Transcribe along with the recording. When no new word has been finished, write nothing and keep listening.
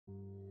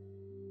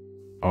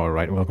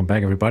Alright, welcome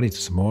back everybody to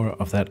some more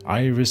of that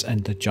Iris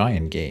and the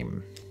Giant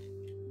game.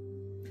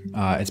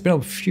 It's been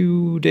a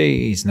few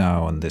days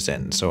now on this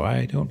end, so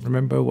I don't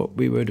remember what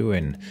we were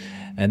doing.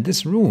 And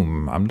this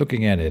room, I'm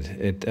looking at it,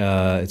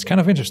 it's kind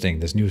of interesting.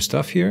 There's new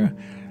stuff here,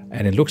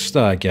 and it looks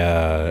like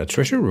a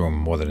treasure room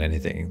more than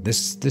anything.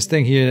 This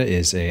thing here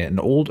is an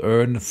old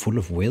urn full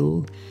of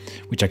will,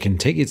 which I can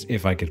take it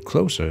if I get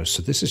closer,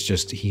 so this is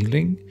just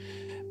healing.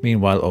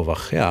 Meanwhile, over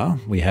here,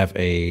 we have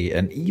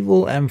an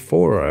evil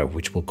amphora,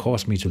 which will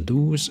cause me to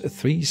lose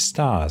 3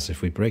 stars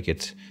if we break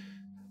it.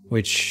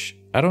 Which,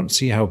 I don't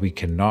see how we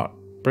cannot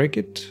break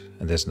it.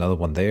 And there's another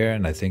one there,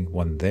 and I think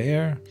one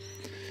there.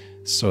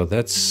 So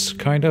that's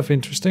kind of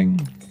interesting.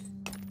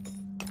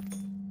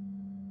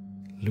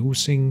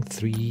 Losing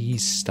 3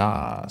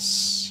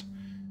 stars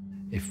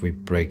if we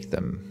break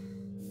them.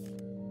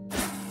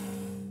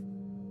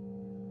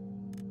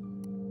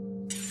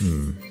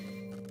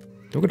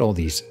 Look at all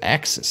these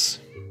axes.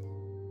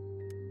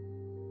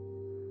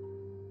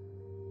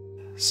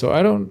 So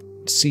I don't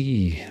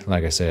see,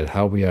 like I said,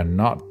 how we are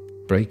not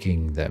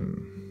breaking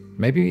them.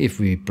 Maybe if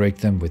we break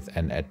them with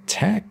an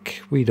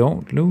attack, we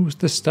don't lose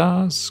the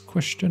stars?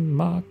 Question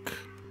mark.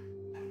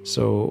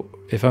 So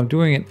if I'm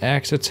doing an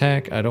axe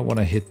attack, I don't want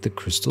to hit the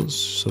crystals.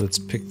 So let's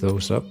pick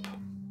those up.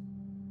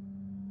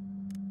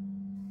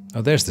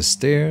 Oh, there's the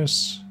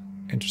stairs.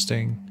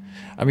 Interesting.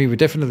 I mean, we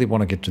definitely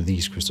want to get to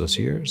these crystals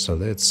here, so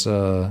let's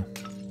grab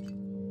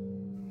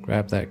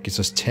that. Gives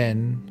us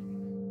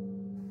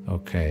 10.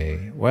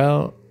 Okay,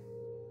 well,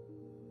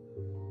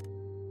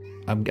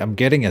 I'm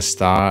getting a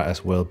star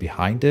as well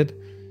behind it,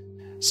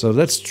 so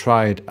let's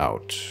try it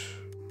out.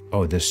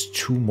 Oh, there's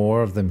 2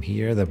 more of them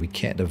here that we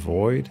can't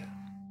avoid.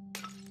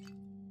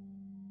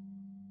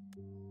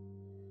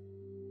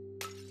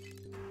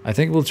 I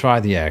think we'll try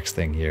the axe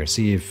thing here,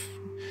 see if...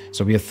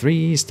 So we have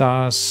 3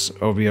 stars,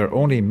 or we are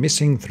only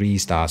missing 3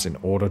 stars in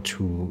order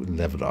to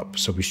level up.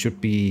 So we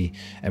should be,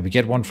 and we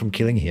get 1 from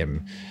killing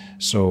him.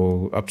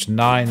 So up to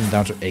 9,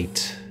 down to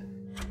 8.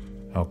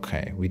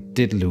 Okay, we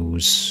did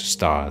lose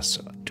stars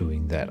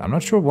doing that. I'm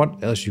not sure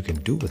what else you can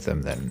do with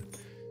them then.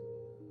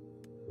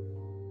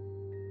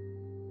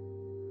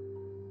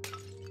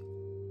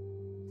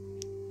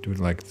 Do it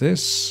like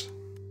this.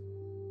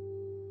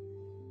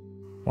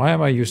 Why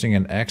am I using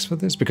an axe for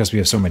this? Because we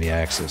have so many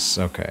axes.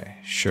 Okay,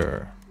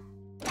 sure.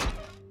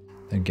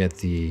 Then get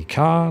the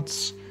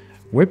cards,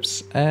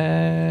 whips,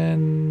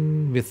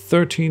 and with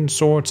 13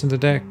 swords in the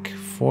deck,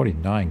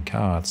 49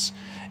 cards.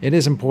 It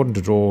is important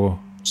to draw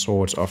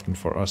swords often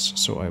for us,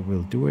 so I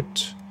will do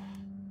it.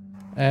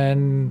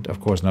 And of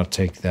course not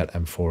take that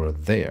amphora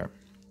there.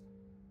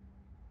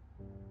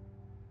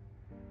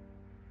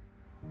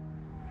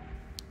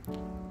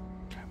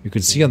 You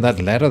can see on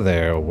that ladder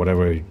there, or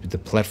whatever, the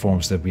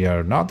platforms, that we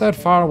are not that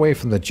far away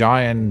from the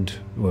giant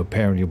who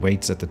apparently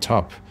waits at the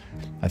top.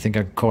 I think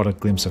I caught a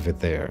glimpse of it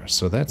there,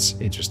 so that's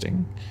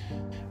interesting.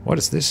 What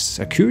is this?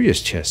 A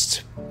curious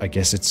chest. I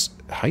guess it's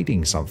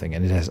hiding something,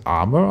 and it has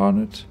armor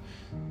on it.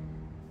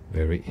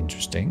 Very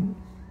interesting.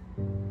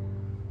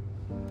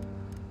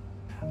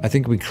 I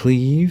think we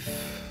cleave.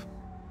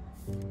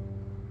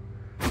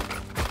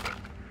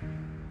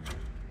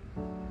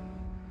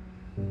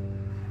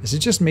 Is it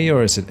just me,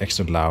 or is it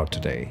extra loud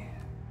today?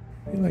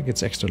 I feel like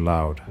it's extra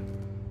loud.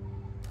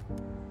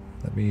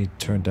 Let me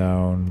turn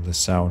down the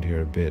sound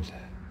here a bit.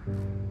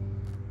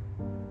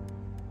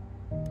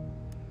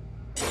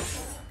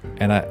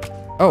 And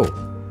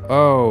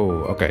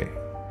oh, okay.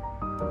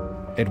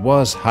 It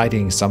was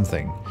hiding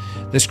something.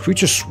 This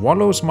creature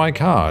swallows my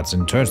cards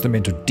and turns them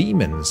into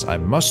demons. I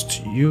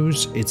must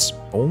use its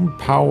own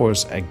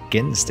powers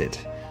against it.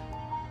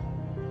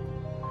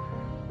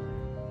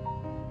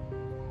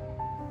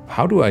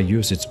 How do I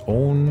use its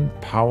own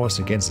powers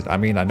against it? I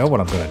mean, I know what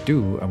I'm gonna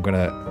do.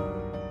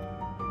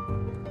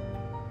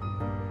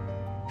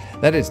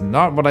 That is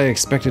not what I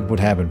expected would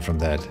happen from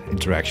that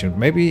interaction.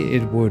 Maybe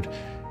it would...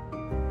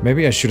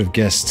 Maybe I should have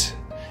guessed.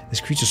 This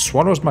creature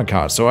swallows my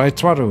cards, so I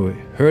try to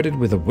hurt it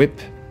with a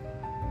whip.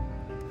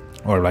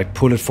 Or like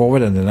pull it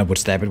forward and then I would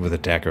stab it with a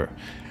dagger.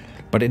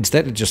 But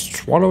instead it just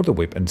swallowed the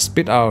whip and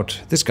spit out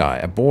this guy,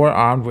 a boar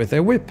armed with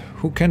a whip,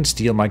 who can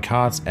steal my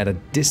cards at a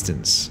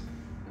distance.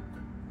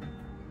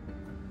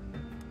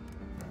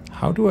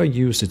 How do I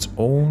use its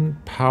own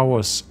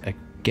powers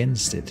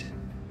against it?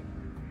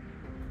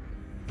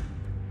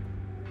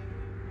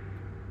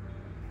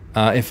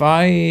 If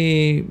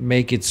I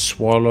make it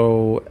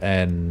swallow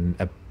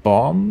a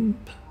bomb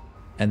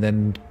and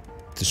then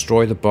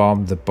destroy the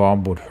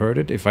bomb would hurt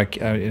it. If I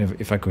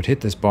could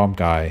hit this bomb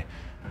guy,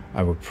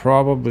 I would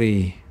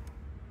probably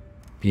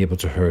be able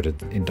to hurt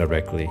it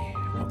indirectly.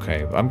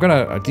 Okay, I'm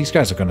gonna. These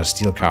guys are gonna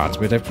steal cards.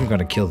 We're definitely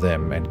gonna kill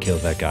them and kill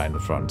that guy in the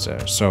front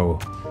there. So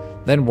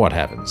then what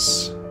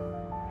happens?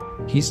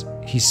 He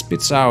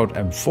spits out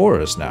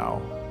amphoras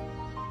now.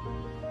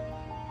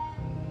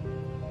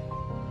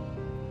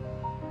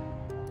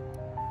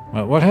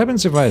 Well, what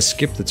happens if I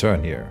skip the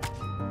turn here?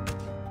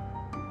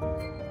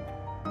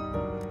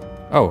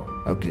 Oh,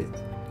 okay.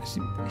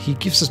 He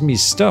gives us me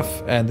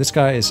stuff, and this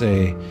guy is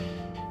a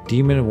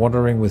demon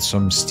wandering with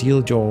some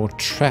steel jaw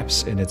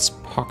traps in its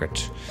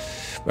pocket.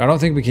 I don't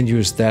think we can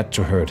use that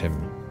to hurt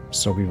him.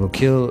 So we will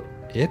kill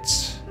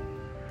it.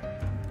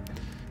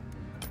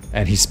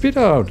 And he spit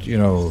out, you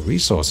know,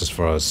 resources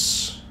for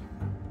us.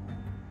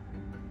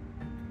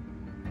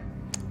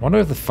 Wonder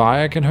if the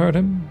fire can hurt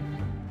him?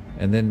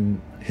 And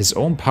then his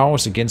own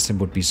powers against him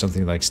would be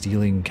something like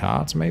stealing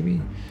cards, maybe?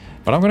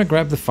 But I'm gonna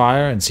grab the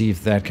fire and see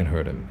if that can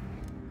hurt him.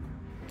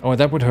 Oh,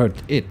 that would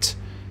hurt it.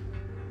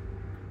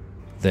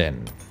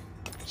 Then.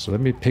 So let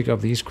me pick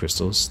up these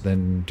crystals,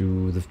 then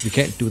do the... We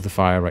can't do the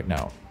fire right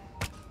now.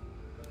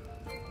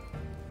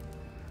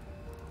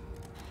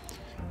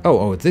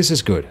 Oh, this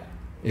is good.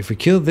 If we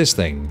kill this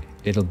thing,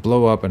 it'll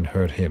blow up and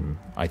hurt him,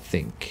 I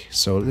think.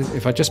 So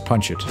if I just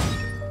punch it.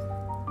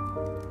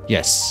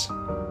 Yes.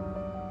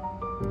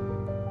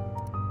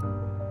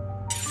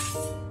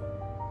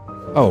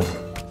 Oh.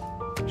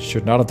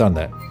 Should not have done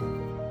that.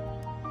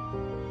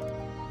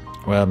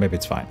 Well, maybe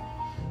it's fine.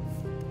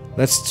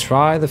 Let's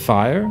try the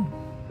fire.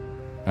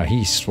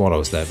 He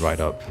swallows that right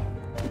up.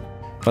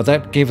 But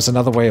that gave us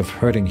another way of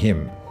hurting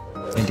him.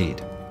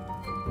 Indeed.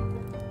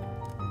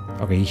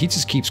 Okay, he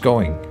just keeps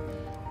going.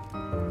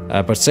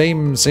 But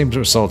same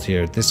result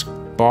here. This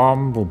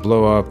bomb will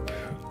blow up,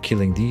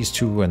 killing these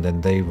two, and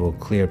then they will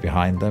clear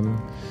behind them.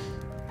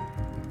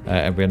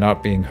 And we're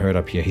not being hurt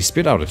up here. He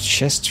spit out a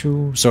chest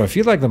too. So I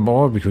feel like the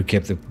more we could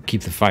keep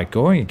the fight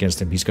going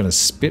against him, he's gonna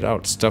spit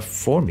out stuff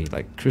for me,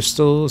 like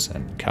crystals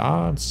and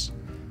cards.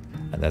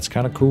 And that's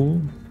kind of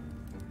cool.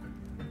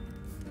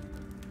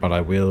 But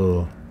I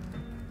will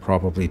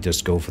probably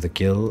just go for the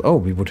kill. Oh,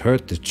 we would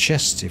hurt the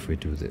chest if we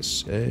do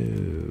this.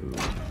 Oh.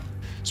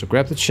 So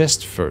grab the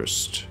chest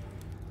first.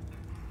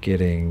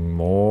 Getting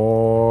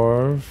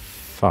more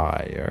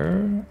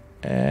fire.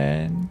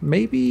 And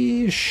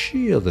maybe a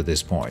shield at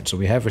this point. So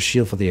we have a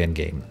shield for the end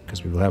game,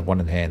 because we will have one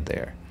in hand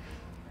there.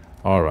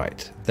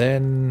 Alright,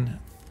 then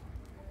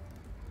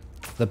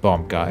the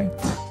bomb guy.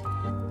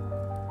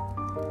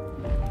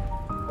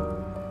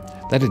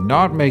 That did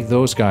not make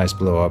those guys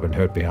blow up and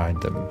hurt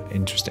behind them.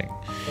 Interesting.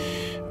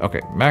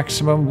 Okay,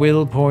 maximum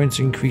will points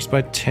increased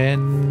by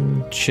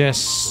 10.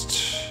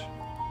 Chest.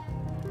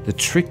 The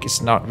trick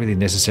is not really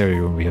necessary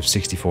when we have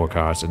 64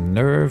 cards. A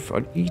nerve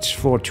on each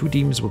for 2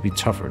 demons will be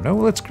tougher. No,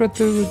 let's get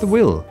the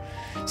will.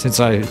 Since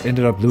I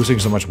ended up losing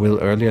so much will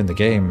earlier in the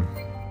game,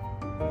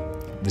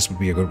 this would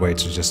be a good way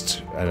to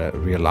just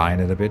realign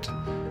it a bit.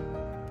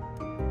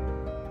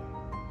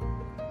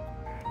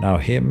 Now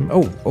him...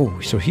 Oh,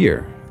 so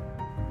here.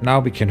 Now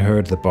we can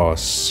hurt the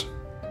boss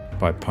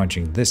by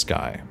punching this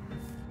guy.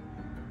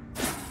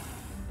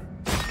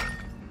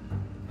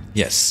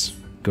 Yes,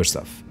 good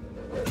stuff.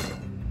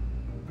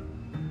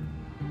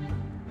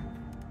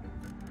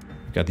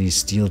 Got these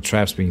steel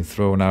traps being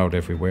thrown out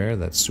everywhere.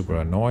 That's super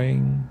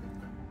annoying.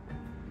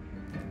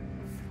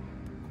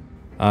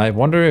 I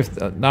wonder if...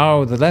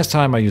 now, the last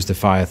time I used the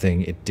fire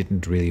thing, it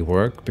didn't really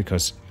work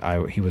because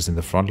he was in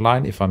the front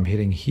line. If I'm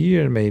hitting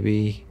here,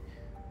 maybe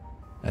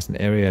as an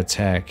area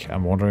attack,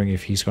 I'm wondering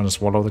if he's going to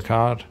swallow the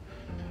card.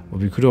 Well,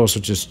 we could also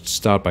just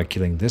start by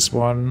killing this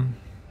one.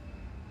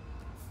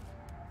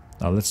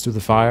 Now, let's do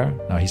the fire.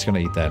 Now, he's going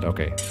to eat that.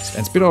 Okay.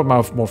 And spit out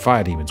more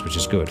fire demons, which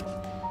is good.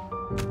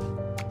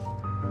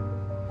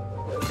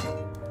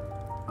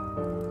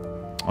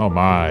 Oh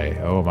my,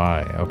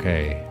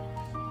 okay.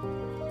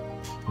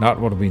 Not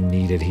what we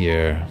needed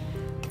here.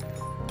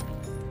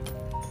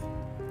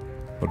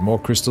 But more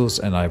crystals,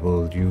 and I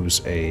will use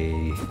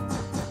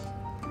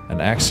an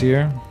axe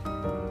here.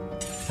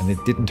 And it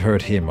didn't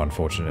hurt him,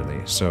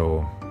 unfortunately.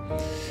 So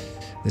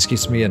this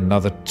gives me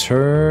another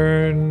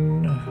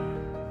turn.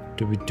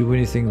 Do we do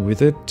anything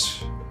with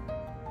it?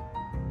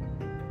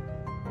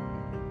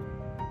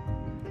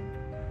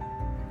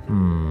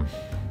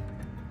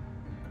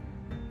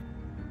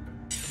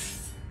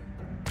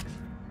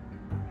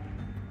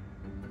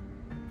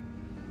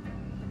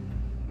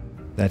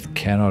 That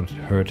cannot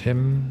hurt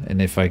him. And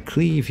if I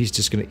cleave, he's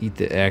just gonna eat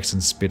the axe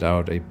and spit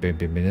out a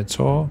baby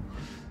minotaur.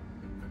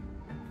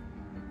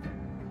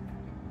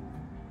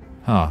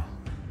 Huh.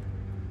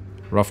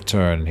 Rough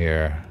turn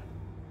here.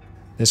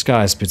 This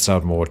guy spits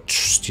out more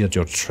steel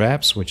jaw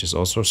traps, which is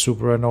also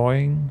super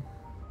annoying.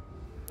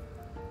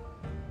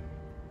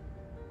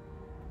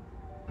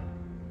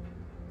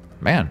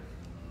 Man,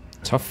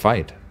 tough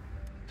fight.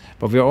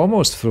 But we're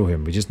almost through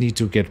him. We just need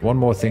to get one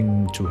more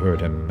thing to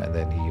hurt him, and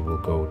then he will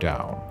go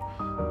down.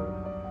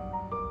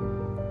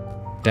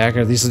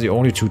 Dagger. These are the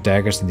only 2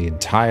 daggers in the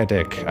entire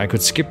deck. I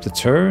could skip the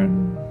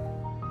turn.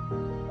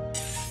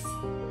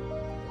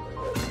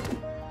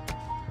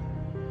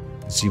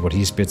 Let's see what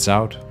he spits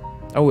out.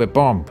 Oh, a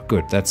bomb.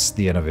 Good. That's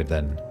the end of it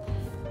then.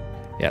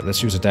 Yeah,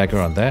 let's use a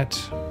dagger on that.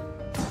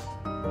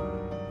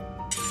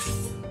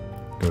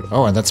 Good.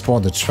 Oh, and that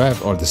spawned the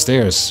trap or the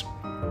stairs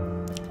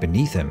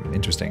beneath him.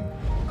 Interesting.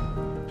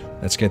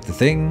 Let's get the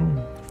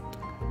thing.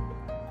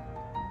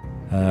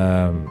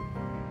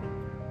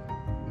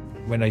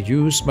 When I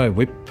use my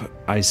whip,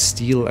 I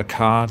steal a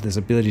card. This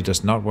ability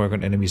does not work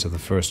on enemies of the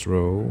first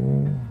row.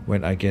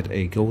 When I get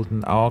a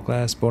golden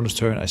hourglass bonus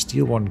turn, I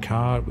steal one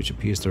card which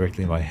appears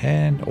directly in my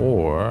hand,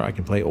 or I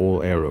can play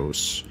all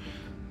arrows.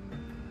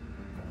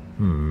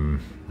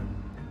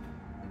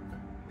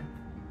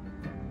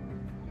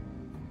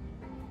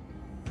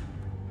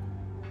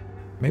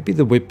 Maybe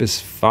the whip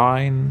is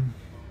fine.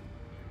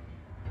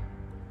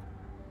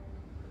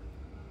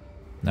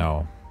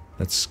 No.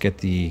 Let's get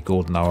the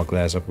golden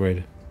hourglass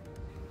upgrade.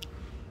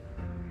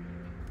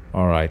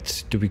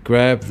 Alright, do we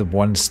grab the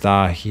 1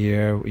 star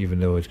here,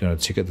 even though it's gonna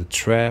ticket the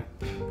trap?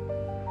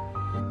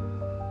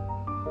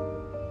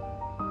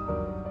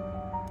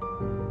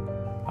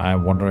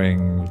 I'm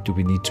wondering, do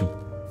we need to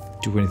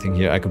do anything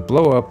here? I could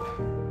blow up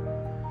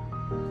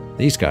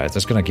these guys.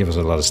 That's gonna give us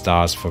a lot of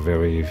stars for a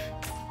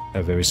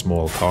very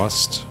small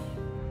cost.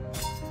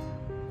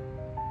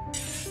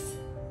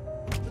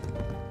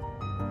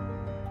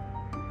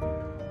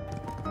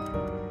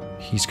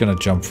 He's gonna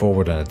jump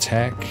forward and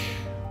attack.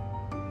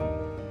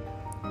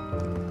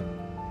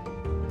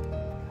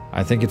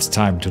 I think it's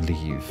time to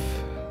leave.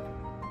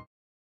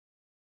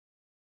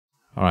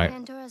 Alright.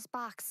 Pandora's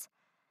box.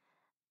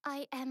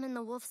 I am in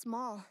the wolf's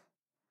maw.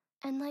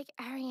 And like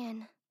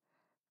Arian,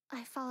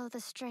 I follow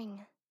the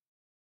string.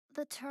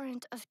 The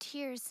torrent of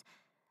tears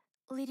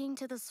leading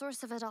to the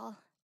source of it all.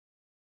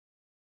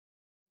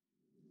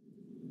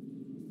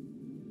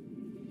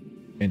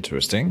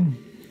 Interesting.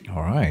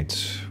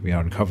 Alright, we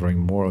are uncovering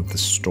more of the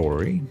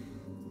story.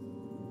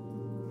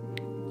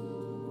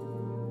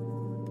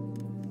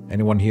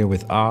 Anyone here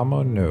with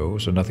armor? No,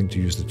 so nothing to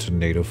use the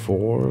tornado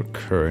for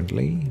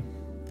currently.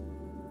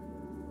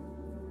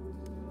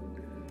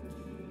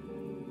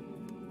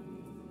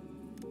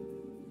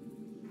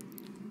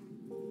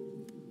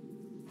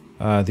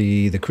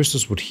 The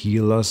crystals would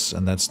heal us,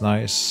 and that's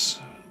nice.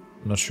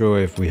 I'm not sure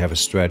if we have a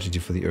strategy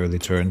for the early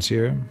turns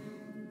here.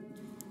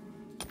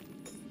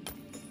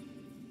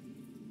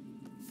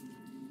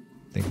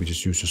 I think we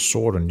just use a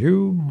sword on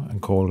you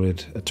and call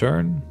it a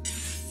turn.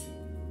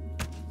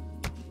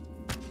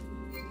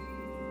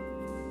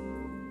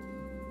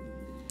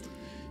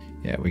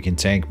 Yeah, we can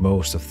tank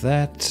most of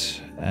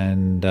that,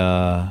 and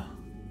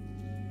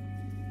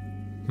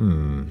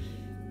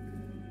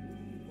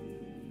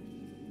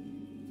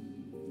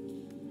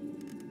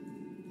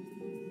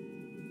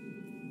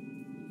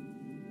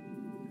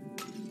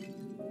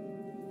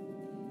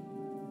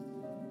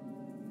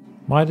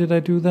why did I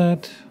do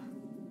that?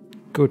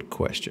 Good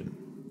question.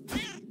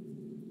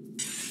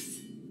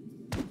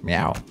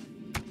 Meow.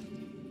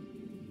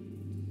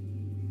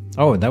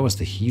 Oh, and that was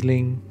the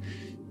healing.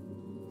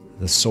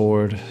 The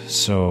sword,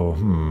 so,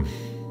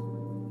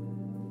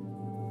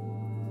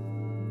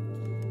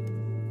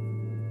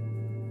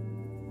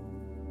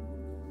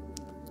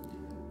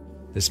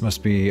 This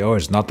must be... Oh,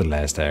 it's not the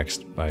last axe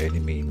by any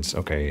means.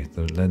 Okay,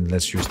 then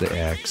let's use the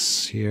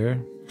axe here.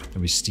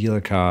 And we steal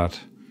a card.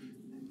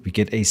 We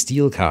get a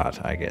steel card,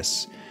 I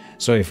guess.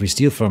 So if we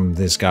steal from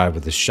this guy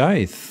with the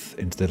scythe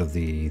instead of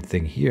the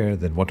thing here,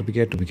 then what do we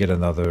get? Do we get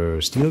another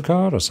steel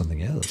card or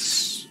something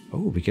else?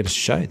 Oh, we get a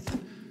scythe.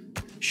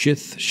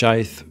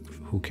 Scythe,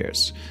 who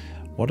cares?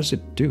 What does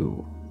it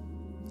do?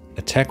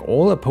 Attack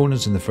all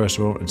opponents in the first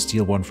row and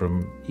steal one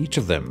from each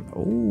of them.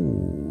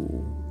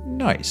 Oh,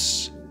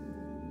 nice.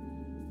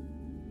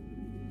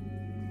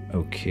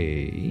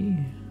 Okay.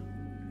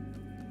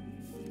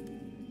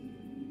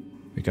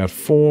 We got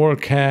 4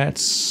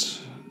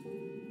 cats.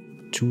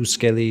 2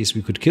 skellies.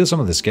 We could kill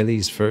some of the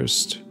skellies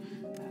first,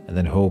 and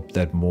then hope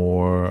that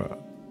more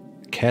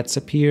cats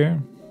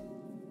appear.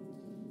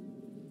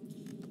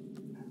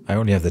 I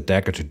only have the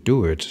dagger to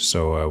do it,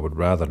 so I would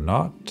rather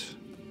not.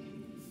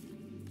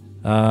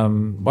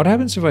 What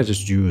happens if I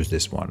just use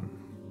this one?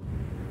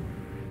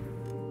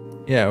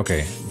 Yeah,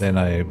 okay. Then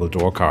I will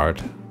draw a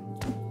card.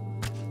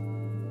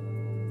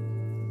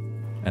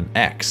 An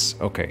axe.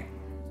 Okay.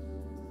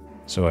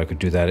 So I could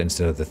do that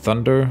instead of the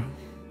thunder.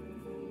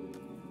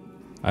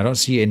 I don't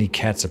see any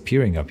cats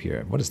appearing up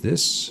here. What is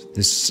this?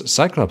 This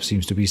Cyclops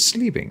seems to be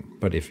sleeping,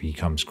 but if he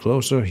comes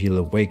closer,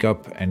 he'll wake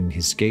up and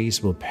his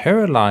gaze will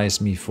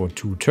paralyze me for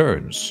 2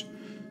 turns.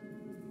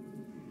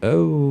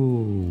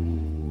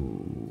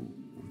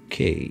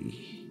 Okay.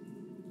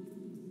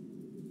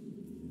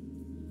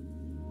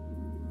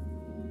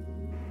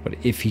 But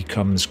if he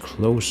comes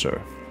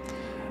closer,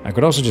 I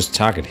could also just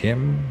target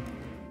him.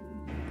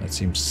 That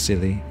seems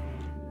silly.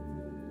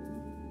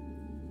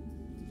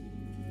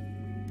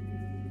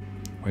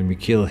 When we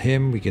kill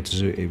him, we get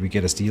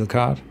a steel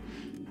card.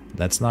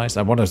 That's nice.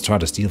 I want to try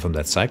to steal from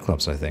that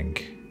Cyclops, I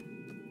think.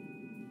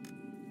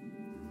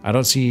 I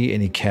don't see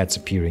any cats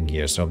appearing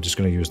here, so I'm just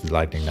going to use the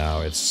lightning now.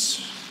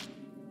 It's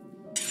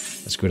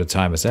as good a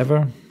time as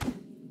ever.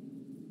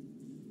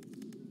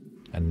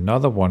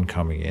 Another one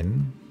coming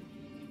in.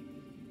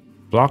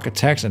 Block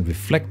attacks and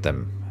reflect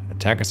them.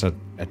 Attackers are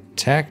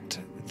attacked,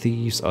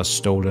 thieves are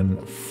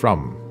stolen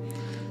from.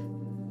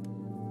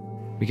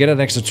 We get an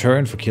extra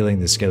turn for killing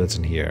the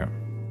skeleton here.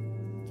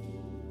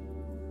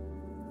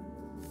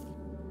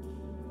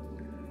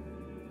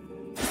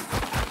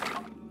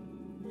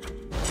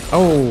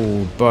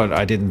 Oh, but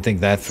I didn't think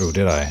that through,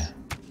 did I?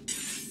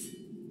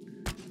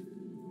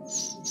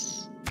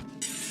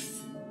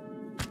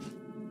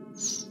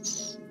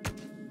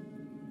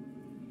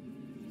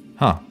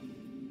 Huh.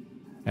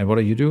 And what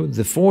do you do?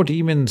 The 4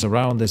 demons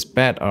around this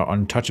bat are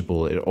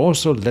untouchable. It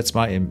also lets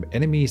my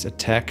enemies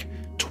attack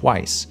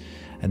twice.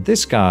 And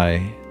this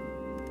guy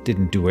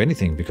didn't do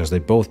anything because they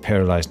both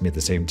paralyzed me at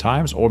the same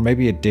times. Or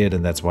maybe it did,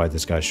 and that's why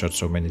this guy shot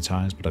so many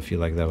times. But I feel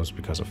like that was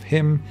because of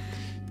him.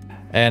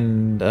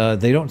 And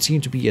they don't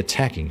seem to be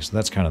attacking, so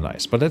that's kind of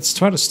nice. But let's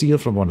try to steal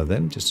from one of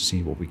them just to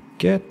see what we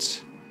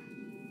get.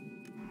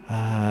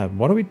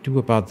 What do we do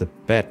about the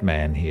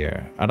Batman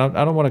here? I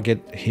don't want to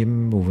get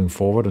him moving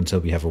forward until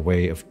we have a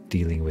way of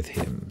dealing with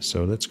him.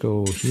 So let's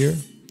go here.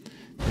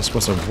 This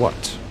was a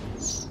what?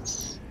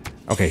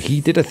 Okay, he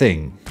did a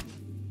thing.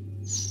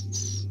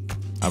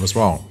 I was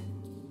wrong.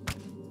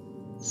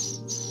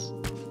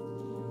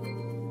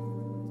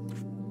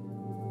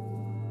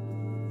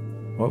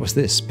 What was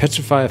this?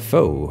 Petrify a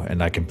foe,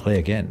 and I can play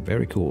again.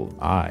 Very cool.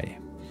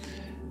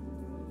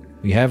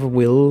 We have a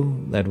will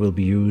that will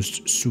be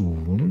used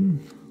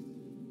soon.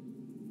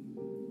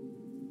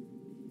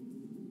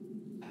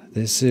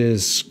 This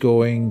is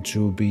going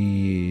to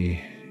be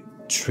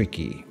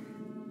tricky.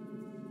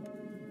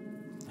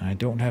 I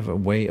don't have a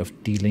way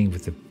of dealing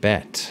with the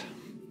bat.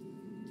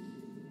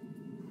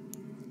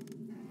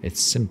 It's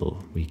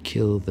simple. We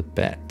kill the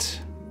bat.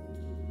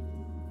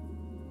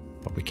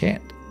 But we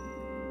can't.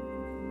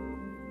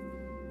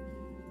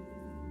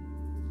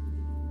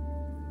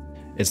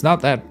 It's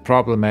not that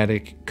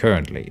problematic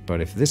currently,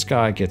 but if this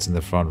guy gets in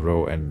the front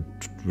row and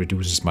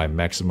reduces my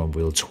maximum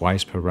will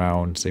twice per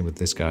round, same with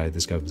this guy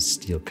will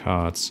steal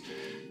cards,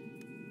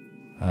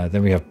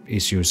 then we have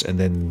issues, and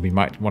then we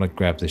might want to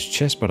grab this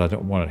chest, but I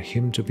don't want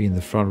him to be in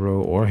the front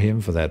row, or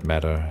him for that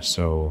matter,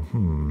 so,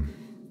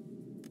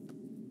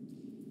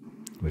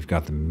 We've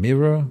got the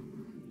mirror,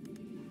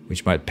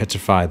 which might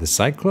petrify the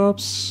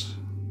Cyclops.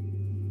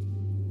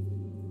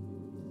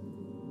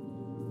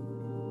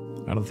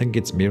 I don't think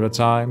it's mirror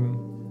time.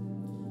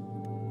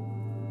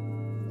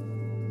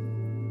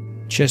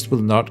 Chest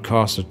will not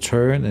cost a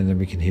turn, and then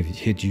we can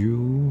hit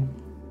you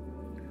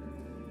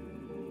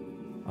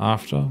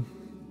after.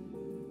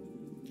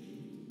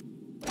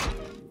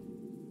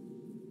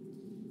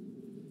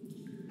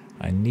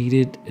 I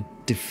needed a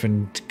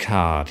different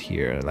card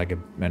here, like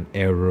an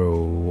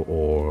arrow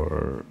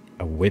or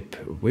a whip.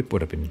 A whip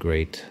would have been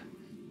great.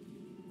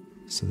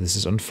 So this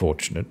is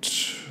unfortunate.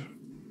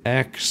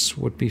 Axe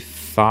would be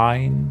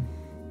fine.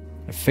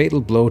 A fatal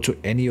blow to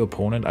any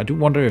opponent. I do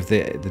wonder if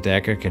the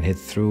dagger can hit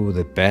through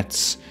the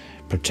bat's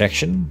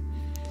protection.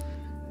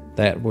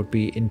 That would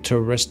be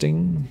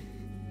interesting.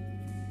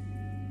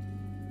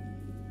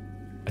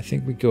 I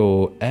think we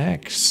go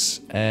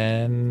axe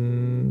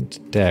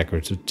and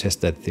dagger to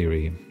test that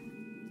theory.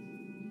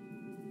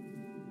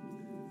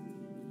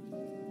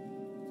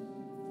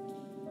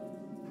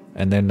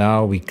 And then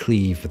now we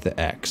cleave with the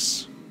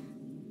axe.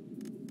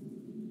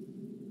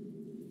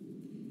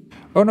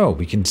 Oh no,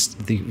 we can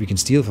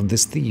steal from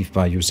this thief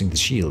by using the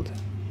shield.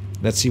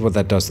 Let's see what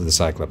that does to the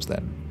Cyclops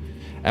then.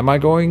 Am I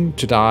going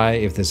to die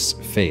if this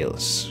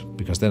fails?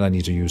 Because then I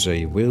need to use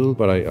a will,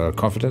 or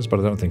confidence, but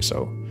I don't think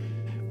so.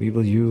 We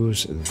will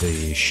use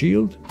the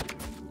shield.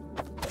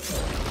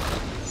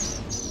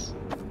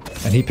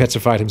 And he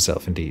petrified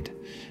himself, indeed.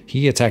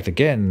 He attacked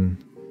again.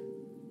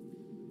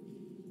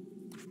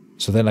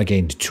 So then I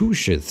gained 2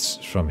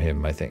 shits from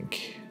him, I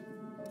think.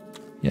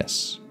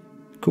 Yes.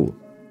 Cool.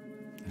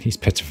 He's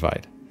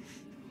petrified.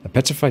 A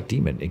petrified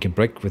demon. It can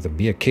break with a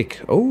mere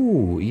kick.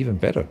 Oh, even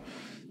better.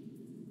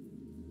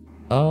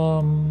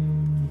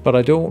 But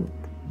I don't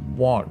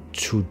want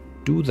to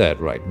do that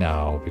right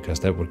now, because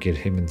that would get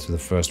him into the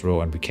first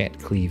row and we can't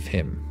cleave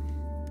him.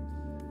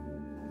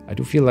 I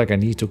do feel like I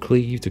need to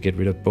cleave to get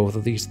rid of both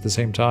of these at the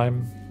same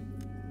time.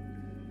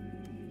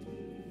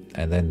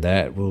 And then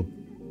that will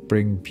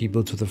bring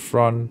people to the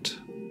front.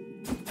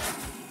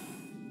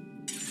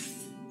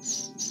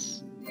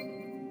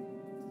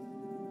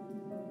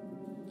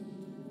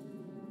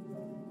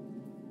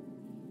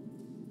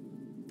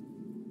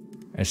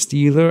 A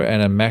stealer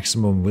and a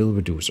maximum will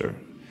reducer.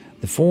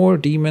 The 4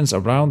 demons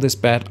around this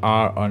bat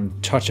are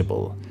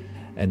untouchable,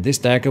 and this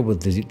dagger will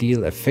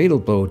deal a fatal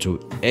blow to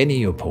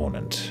any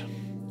opponent.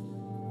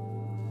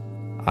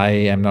 I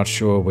am not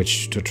sure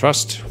which to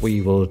trust.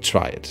 We will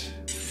try it.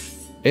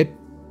 It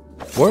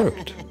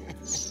worked.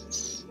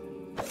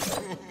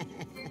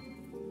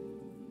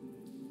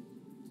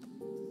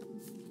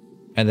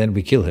 And then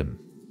we kill him.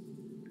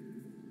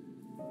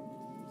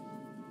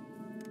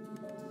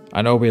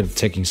 I know we're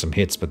taking some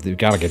hits, but we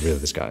gotta get rid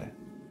of this guy.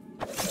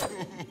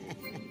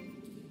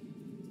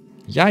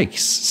 Yikes!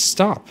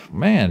 Stop!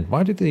 Man,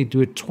 why did they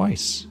do it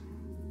twice?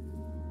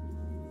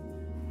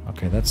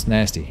 Okay, that's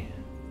nasty.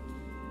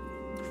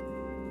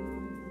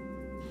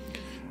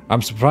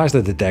 I'm surprised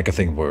that the dagger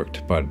thing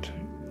worked, but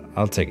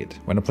I'll take it.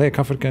 When I play a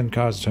confident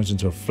card, it turns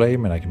into a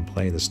flame and I can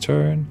play this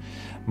turn.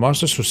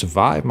 Monsters who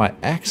survive my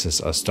axes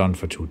are stunned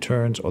for 2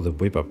 turns or the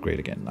whip upgrade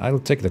again. I'll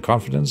take the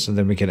confidence and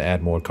then we can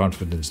add more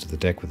confidence to the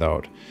deck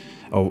without...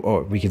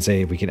 or we can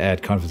say we can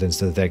add confidence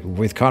to the deck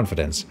with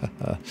confidence.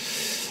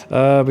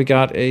 We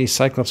got a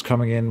Cyclops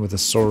coming in with a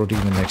Sorrow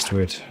Demon next to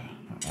it.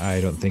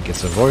 I don't think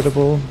it's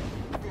avoidable.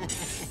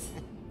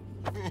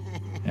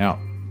 Yeah.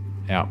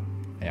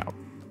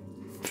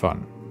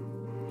 Fun.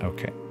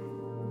 Okay.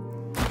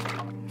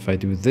 If I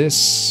do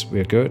this,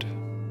 we're good.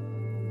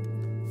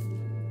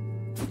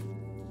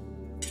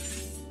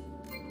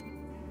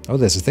 Oh,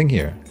 there's a thing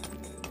here.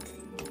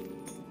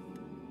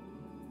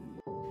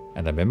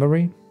 And a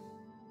memory?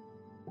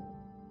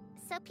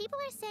 So people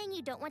are saying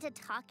you don't want to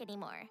talk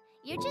anymore.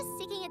 You're just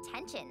seeking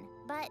attention,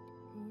 but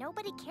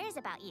nobody cares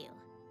about you.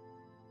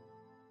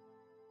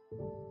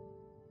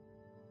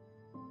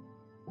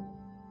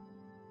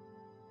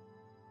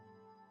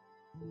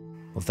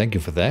 Well, thank you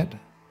for that,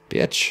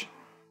 bitch.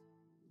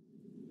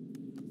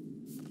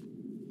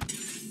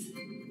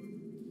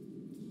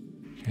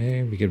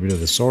 Okay, we get rid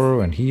of the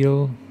sorrow and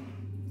heal.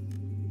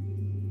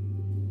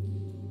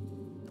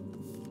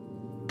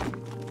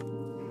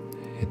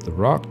 Hit the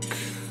rock.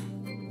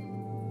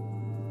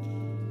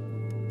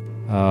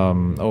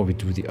 Oh, we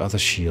do the other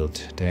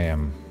shield.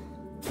 Damn.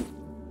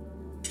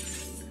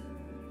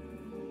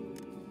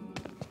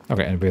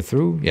 Okay, and we're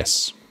through?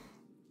 Yes.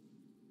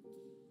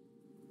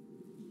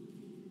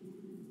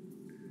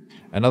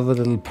 Another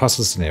little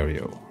puzzle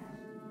scenario.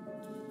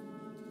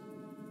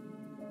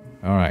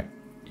 Alright.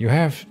 You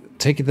have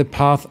taken the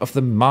path of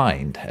the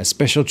mind. A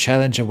special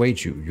challenge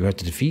awaits you. You have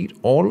to defeat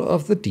all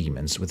of the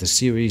demons with a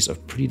series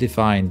of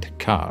predefined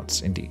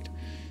cards, indeed.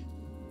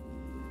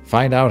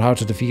 Find out how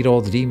to defeat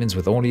all the demons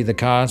with only the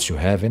cards you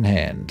have in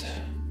hand.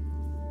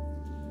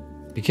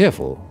 Be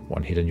careful.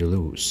 One hit and you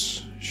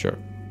lose. Sure.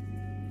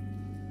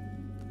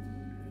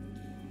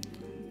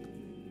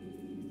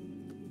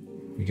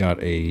 We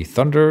got a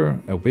thunder,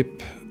 a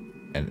whip,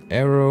 an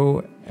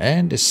arrow,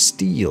 and a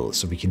steel.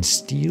 So we can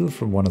steal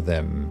from one of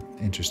them.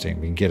 Interesting.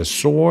 We can get a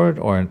sword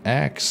or an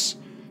axe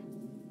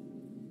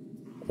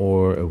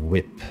or a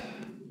whip.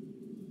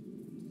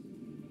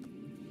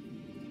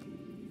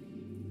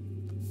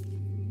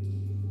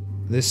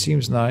 This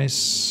seems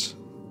nice.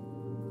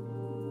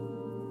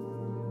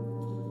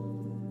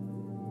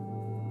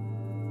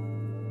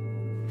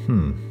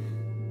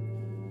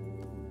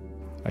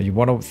 You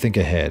want to think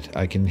ahead.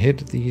 I can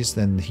hit these,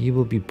 then he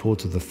will be pulled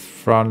to the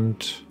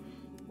front.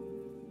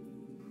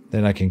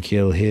 Then I can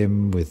kill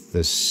him with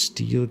the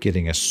steel,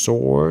 getting a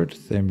sword.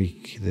 Then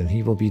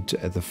he will be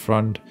at the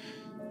front.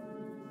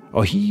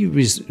 Oh, he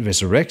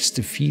resurrects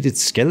defeated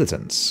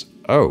skeletons.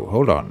 Oh,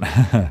 hold on.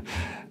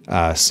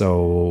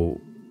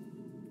 So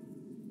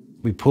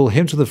we pull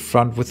him to the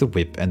front with the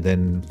whip, and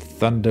then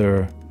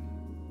thunder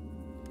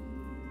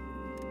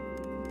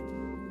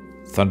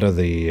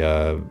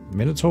the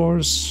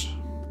Minotaurs.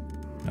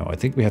 No, I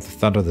think we have to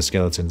thunder the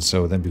skeletons,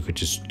 so then we could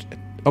just...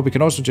 Oh, we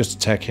can also just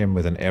attack him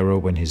with an arrow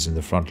when he's in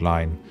the front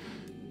line.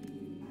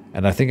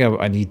 And I think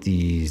I need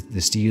the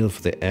steel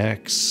for the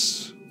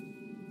axe.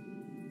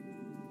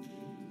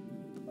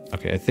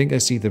 Okay, I think I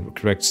see the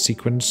correct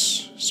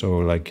sequence. So,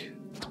 like,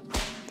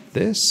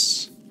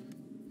 this.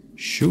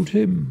 Shoot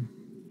him.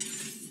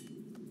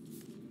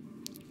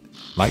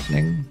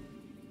 Lightning.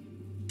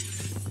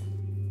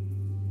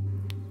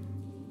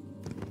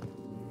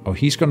 Oh,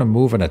 he's gonna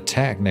move and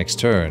attack next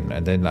turn,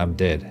 and then I'm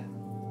dead.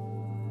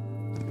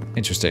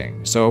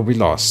 Interesting. So we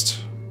lost.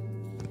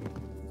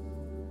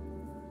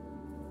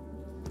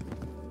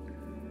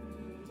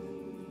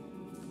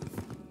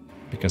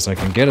 Because I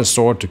can get a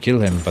sword to kill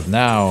him, but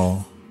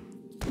now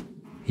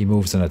he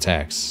moves and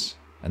attacks,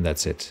 and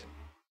that's it.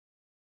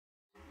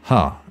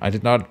 Huh. I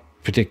did not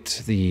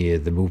predict the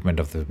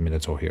movement of the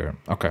Minotaur here.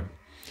 Okay.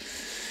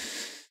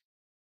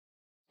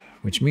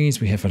 Which means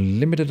we have a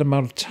limited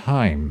amount of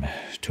time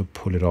to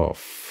pull it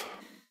off.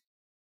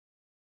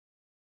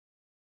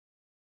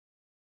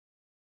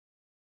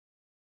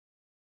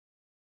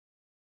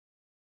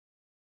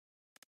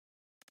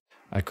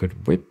 I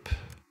could whip,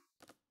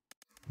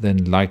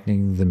 then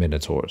lightning the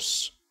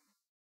Minotaurs.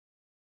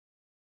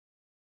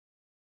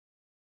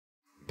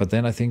 But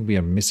then I think we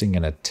are missing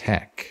an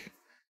attack.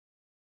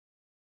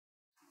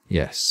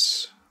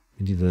 Yes,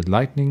 we need the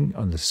lightning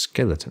on the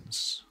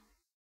skeletons.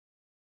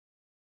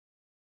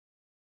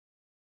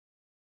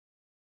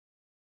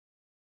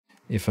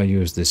 If I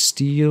use the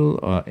steel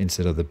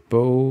instead of the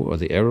bow or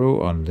the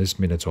arrow on this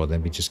Minotaur,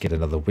 then we just get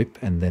another whip,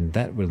 and then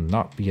that will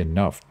not be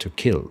enough to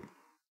kill.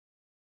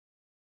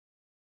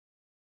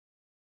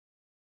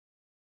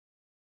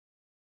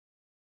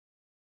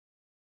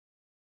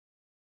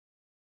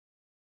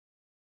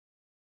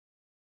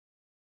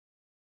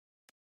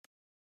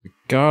 We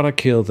gotta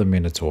kill the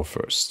Minotaur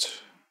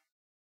first.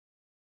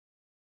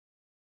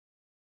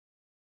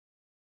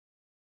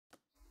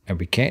 And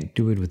we can't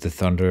do it with the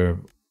thunder,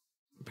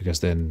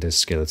 because then this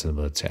skeleton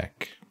will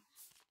attack.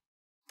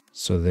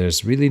 So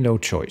there's really no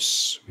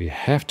choice. We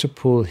have to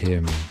pull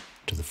him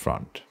to the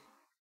front.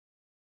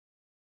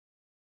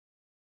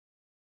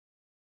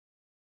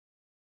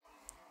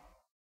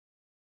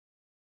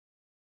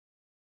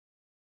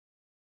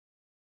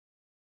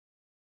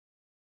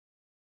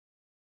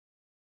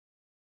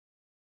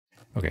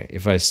 Okay,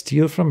 if I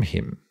steal from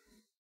him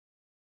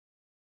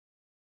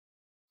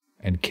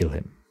and kill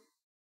him,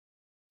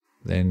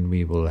 then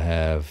we will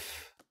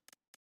have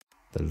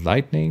the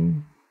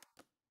lightning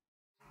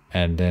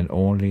and then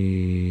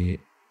only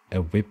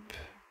a whip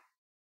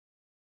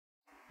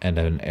and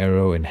an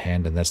arrow in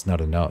hand, and that's not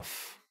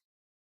enough.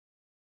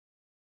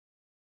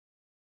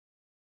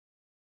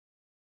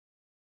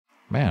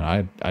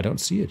 Man, I don't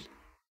see it.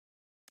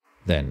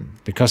 Then,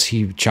 because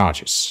he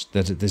charges,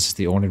 this is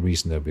the only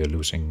reason that we are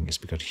losing, is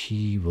because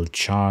he will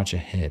charge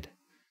ahead.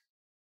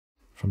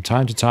 From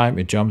time to time,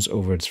 it jumps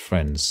over its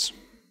friends.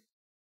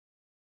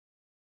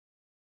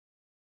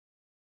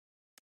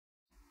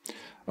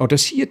 Oh,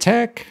 does he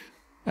attack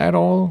at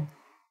all?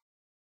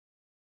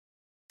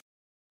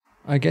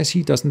 I guess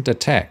he doesn't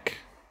attack.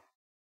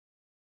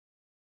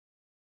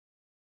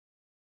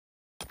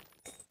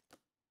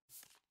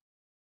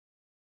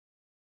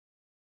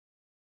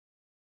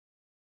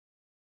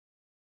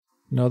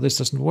 No, this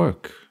doesn't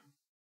work.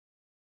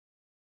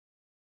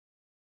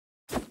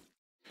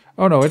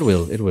 Oh no, it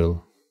will, it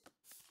will.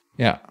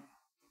 Yeah.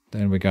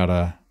 Then we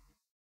gotta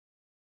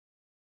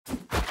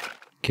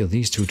kill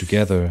these two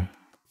together.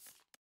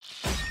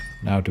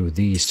 Now do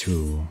these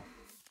two.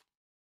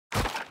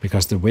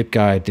 Because the whip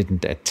guy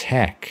didn't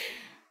attack.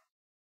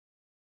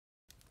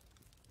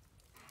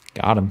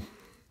 Got him.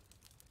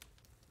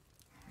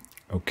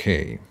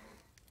 Okay.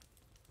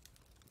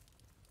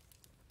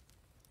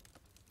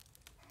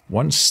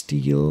 One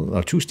steel,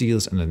 or two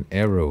steels and an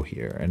arrow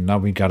here. And now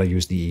we gotta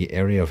use the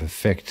area of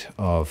effect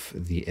of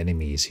the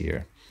enemies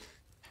here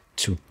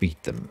to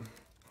beat them.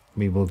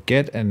 We will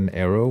get an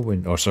arrow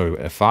when, or sorry,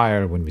 a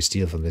fire when we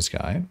steal from this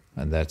guy.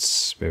 And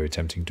that's very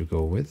tempting to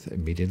go with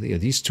immediately.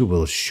 These two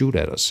will shoot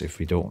at us if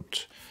we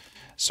don't.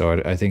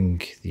 So I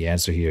think the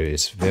answer here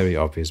is very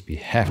obvious. We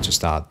have to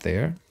start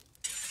there.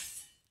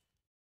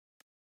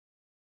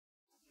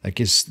 That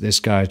gets this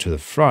guy to the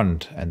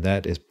front, and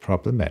that is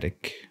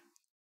problematic.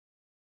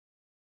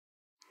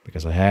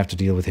 Because I have to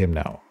deal with him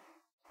now.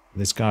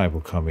 This guy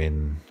will come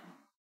in.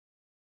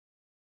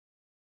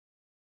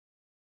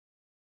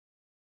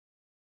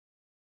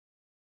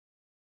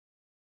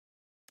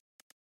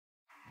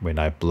 When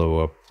I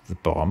blow up the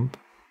bomb.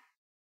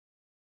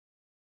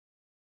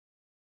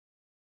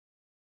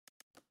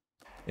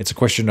 It's a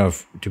question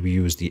of, do we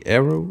use the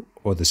arrow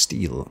or the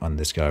steel on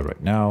this guy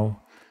right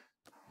now?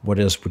 What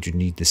else would you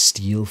need the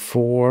steel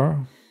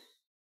for?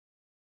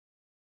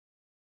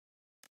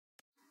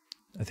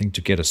 I think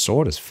to get a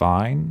sword is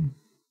fine.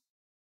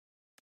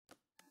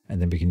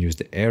 And then we can use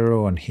the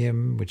arrow on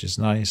him, which is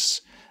nice.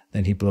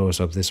 Then he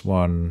blows up this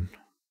one.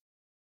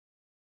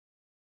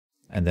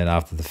 And then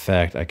after the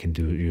fact, I can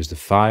use the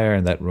fire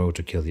in that row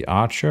to kill the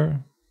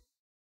archer.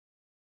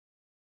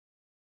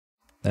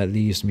 That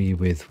leaves me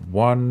with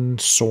one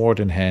sword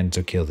in hand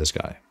to kill this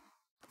guy.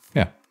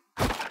 Yeah.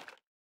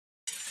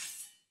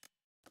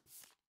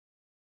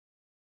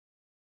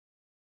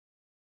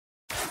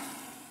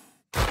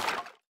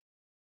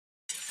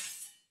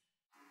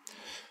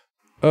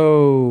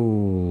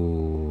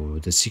 Oh,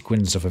 the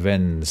sequence of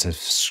events have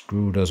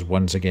screwed us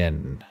once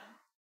again.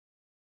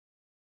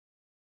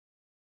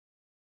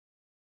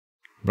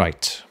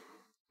 Right.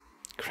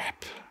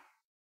 Crap.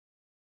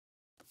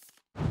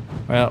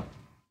 Well.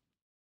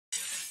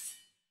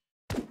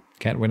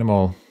 Can't win them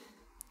all.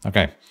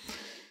 Okay.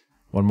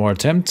 One more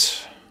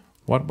attempt.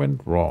 What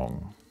went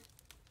wrong?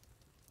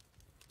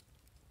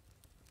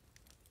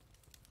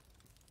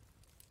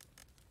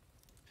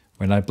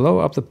 When I blow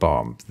up the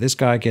bomb, this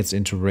guy gets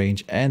into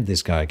range and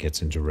this guy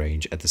gets into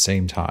range at the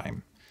same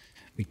time.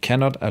 We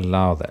cannot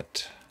allow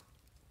that.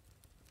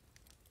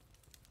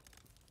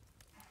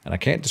 And I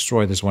can't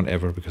destroy this one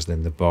ever because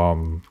then the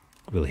bomb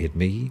will hit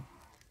me.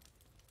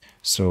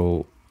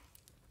 So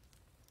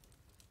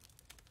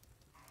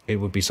it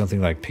would be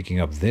something like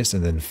picking up this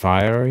and then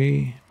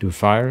do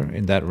fire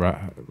in that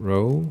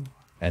row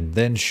and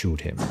then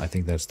shoot him. I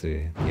think that's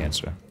the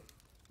answer.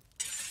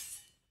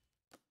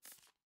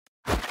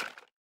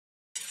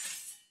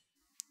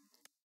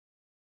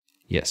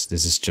 Yes,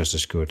 this is just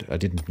as good. I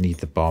didn't need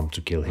the bomb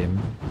to kill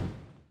him.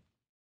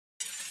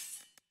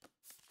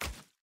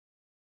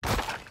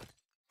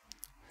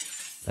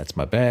 That's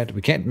my bad.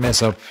 We can't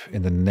mess up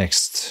in the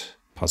next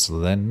puzzle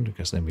then,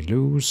 because then we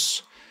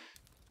lose.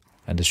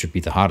 And this should be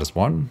the hardest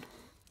one.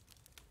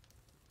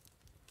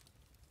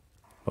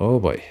 Oh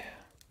boy.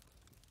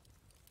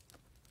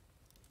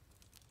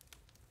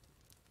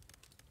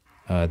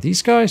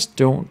 These guys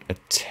don't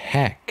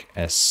attack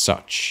as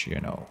such, you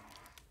know.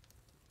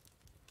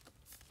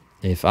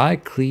 If I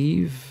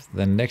cleave,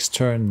 then next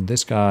turn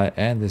this guy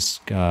and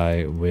this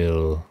guy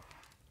will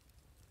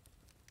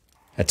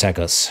attack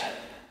us.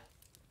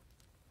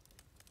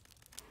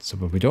 So,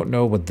 but we don't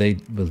know what they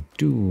will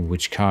do,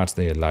 which cards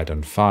they light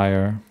on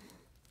fire.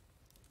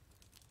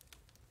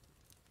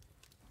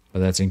 But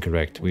that's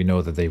incorrect. We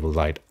know that they will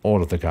light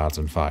all of the cards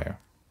on fire.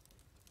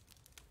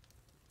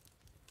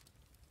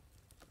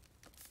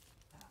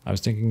 I was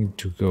thinking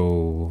to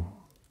go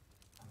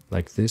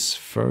like this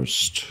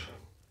first.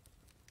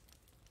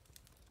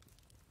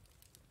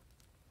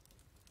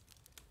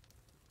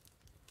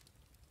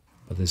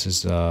 this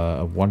is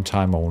a one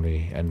time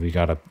only, and we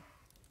got a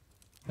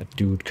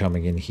dude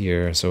coming in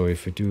here. So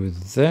if we do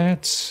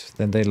that,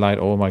 then they light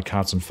all my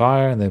cards on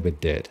fire and they'll be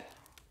dead.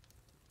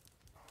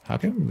 How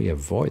can we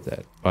avoid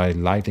that? By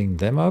lighting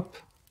them up?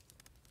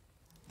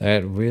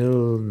 That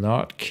will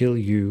not kill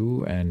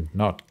you and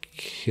not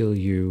kill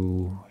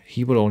you.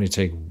 He will only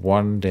take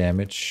 1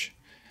 damage,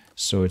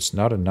 so it's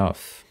not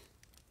enough.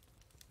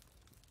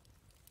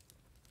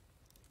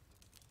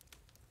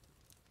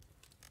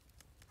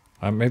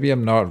 Maybe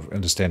I'm not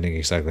understanding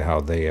exactly how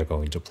they are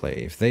going to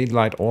play. If they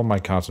light all my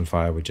cards on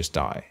fire, we just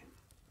die.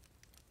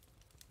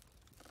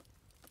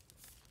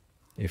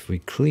 If we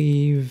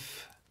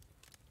cleave...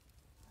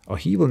 Oh,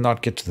 he will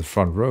not get to the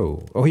front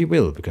row. Oh, he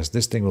will, because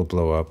this thing will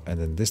blow up, and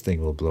then this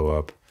thing will blow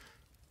up.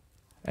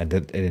 And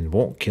it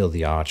won't kill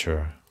the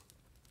archer.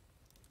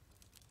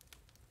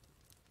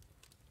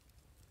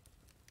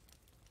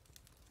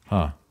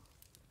 Huh.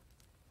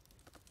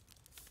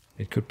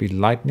 It could be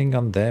lightning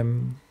on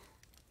them.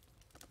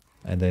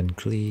 And then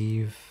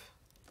cleave.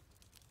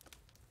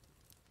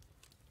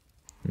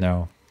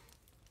 No.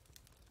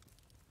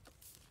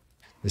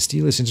 The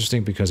steel is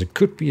interesting because it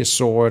could be a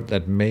sword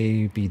that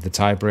may be the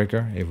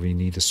tiebreaker if we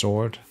need a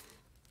sword.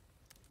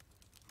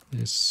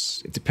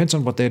 It depends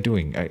on what they're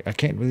doing. I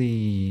can't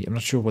really... I'm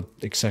not sure what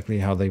exactly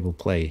how they will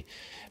play.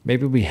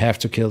 Maybe we have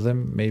to kill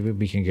them. Maybe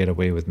we can get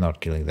away with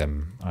not killing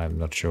them. I'm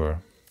not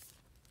sure.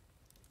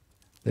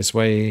 This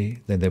way,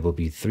 then there will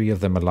be 3 of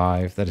them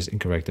alive. That is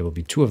incorrect. There will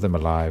be 2 of them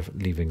alive,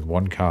 leaving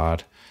 1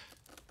 card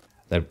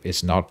that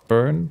is not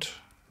burned.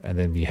 And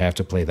then we have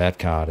to play that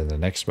card in the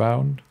next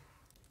round.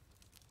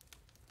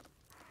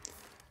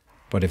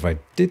 But if I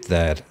did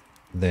that,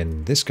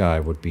 then this guy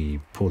would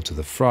be pulled to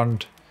the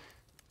front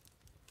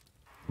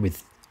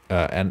with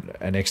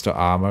an extra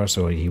armor,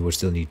 so he would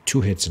still need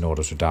 2 hits in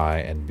order to die,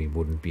 and we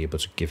wouldn't be able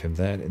to give him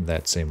that in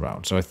that same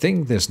round. So I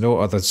think there's no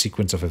other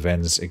sequence of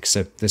events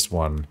except this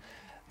one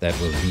that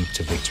will lead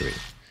to victory.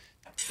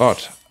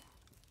 But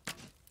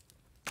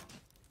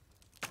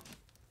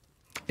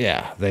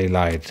yeah, they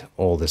light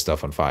all this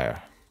stuff on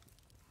fire.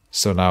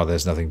 So now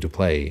there's nothing to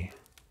play.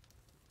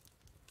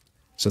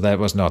 So that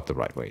was not the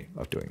right way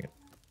of doing it.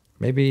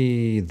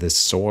 Maybe the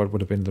sword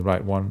would have been the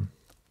right one.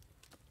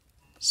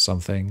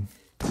 Something.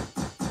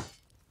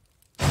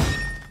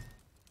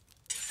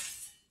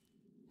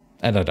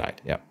 And I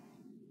died, yeah.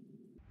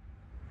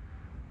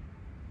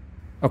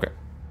 Okay.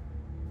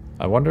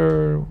 I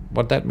wonder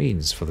what that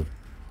means for the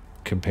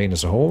campaign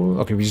as a whole.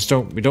 Okay, we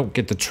don't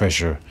get the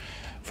treasure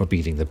for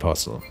beating the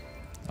puzzle.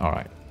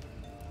 Alright.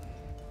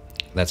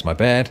 That's my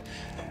bad.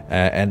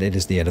 And it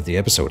is the end of the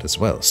episode as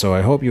well. So I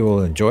hope you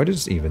all enjoyed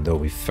it, even though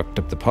we fucked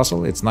up the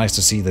puzzle. It's nice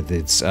to see that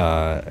it's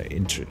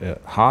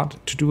hard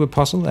to do a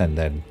puzzle, and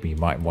then we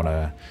might want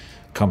to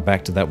come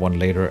back to that one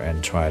later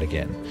and try it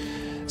again.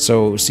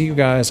 So see you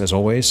guys, as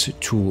always,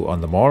 2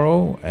 on the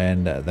morrow,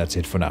 and that's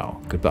it for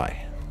now.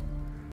 Goodbye.